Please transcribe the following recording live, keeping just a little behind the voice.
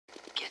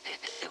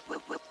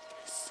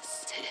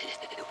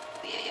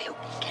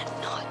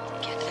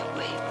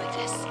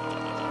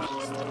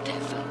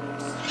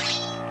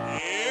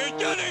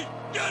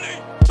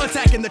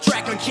Attacking the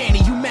track uncanny,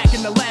 you mac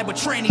in the lab with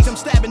trannies. I'm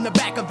stabbing the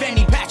back of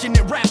any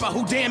passionate rapper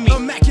who damn me.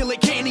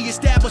 Immaculate candy,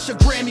 establish a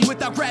Grammy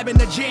without grabbing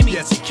the jammy.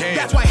 Yes, he can.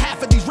 That's why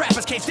half of these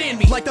rappers can't stand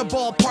me. Like the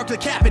ballpark, the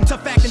capping,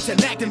 tough acting,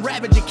 to acting,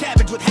 ravaging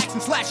cabbage with hacks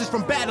and slashes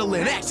from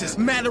battling axes.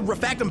 Matter of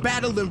fact, I'm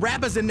battling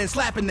rappers and then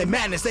slapping their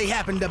madness. They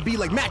happen to be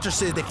like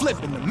mattresses, they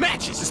flipping the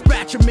matches.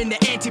 Dispatch them into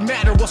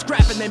antimatter while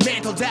scrapping their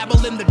mantle.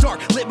 Dabble in the dark,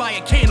 lit by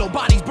a candle,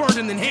 bodies burned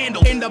and then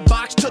handled. In the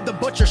box to the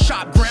butcher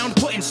shop, ground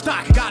putting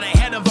stock. Got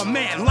ahead of a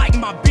man like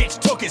my bitch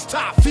took his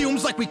top.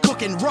 Fumes like we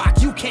cooking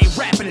rock, you can't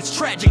rap and it's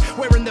tragic.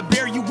 Wearing the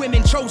bear you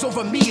women chose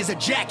over me as a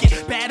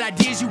jacket. Bad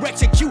ideas you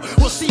execute,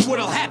 we'll see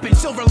what'll happen.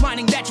 Silver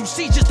lining that you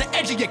see just the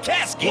edge of your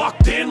casket.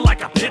 Locked in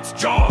like a pit's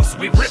jaws,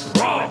 we rip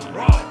raw.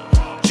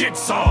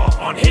 Jigsaw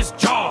on his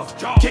jaw,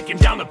 kicking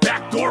down the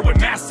back door with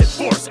massive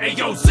force.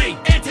 AOZ,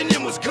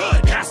 Antonym was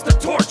good. pass the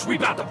torch, we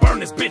bout to burn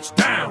this bitch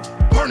down.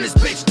 Burn this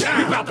bitch We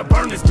down. bout to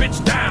burn this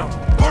bitch down.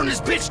 Burn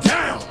this bitch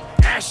down.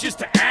 Ashes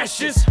to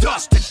ashes,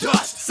 Dust to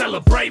dust.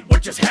 celebrate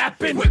what just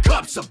happened. With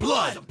cups of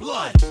blood.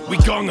 We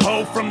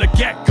gung-ho from the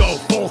get-go,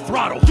 full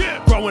throttle.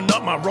 Growing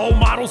up, my role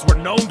models were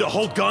known to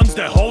hold guns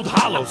that hold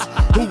hollows.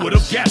 Who would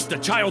have guessed a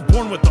child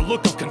born with the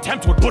look of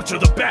contempt would butcher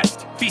the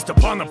best? Feast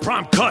upon the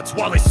prompt cuts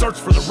while they search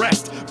for the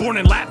rest. Born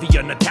in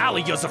Latvia,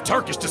 Natalia's of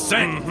Turkish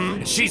descent.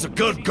 And she's a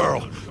good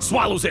girl,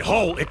 swallows it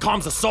whole. It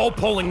calms the soul,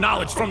 pulling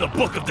knowledge from the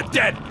book of the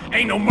dead.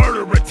 Ain't no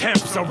murder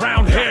attempts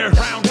around here.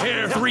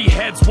 3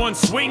 heads, 1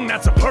 swing,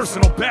 that's a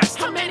personal best.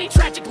 How many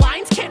tragic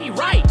lines can he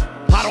write?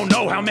 I don't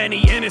know how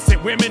many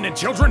innocent women and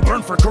children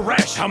burned for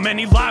Koresh. How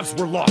many lives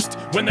were lost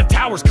when the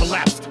towers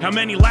collapsed? How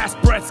many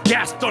last breaths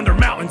gasped under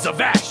mountains of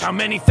ash? How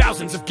many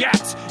thousands of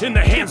gaps in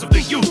the hands of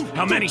the youth?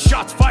 How many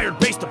shots fired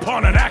based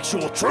upon an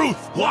actual truth?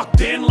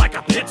 Locked in like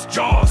a pit's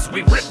jaws,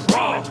 we rip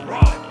raw.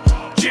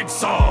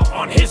 Jigsaw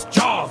on his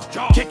jaw,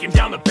 kicking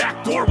down the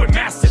back door with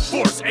massive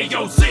force.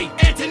 AOZ,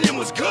 Antonym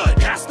was good.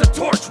 pass the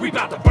torch, we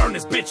bout to burn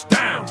this bitch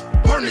down.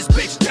 Burn this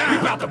bitch We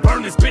down. bout to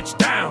burn this bitch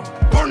down.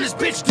 Burn this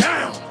bitch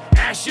down.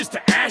 Ashes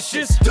to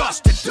ashes,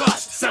 Dust to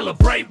dust.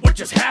 celebrate what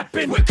just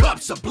happened. With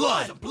cups of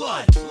blood.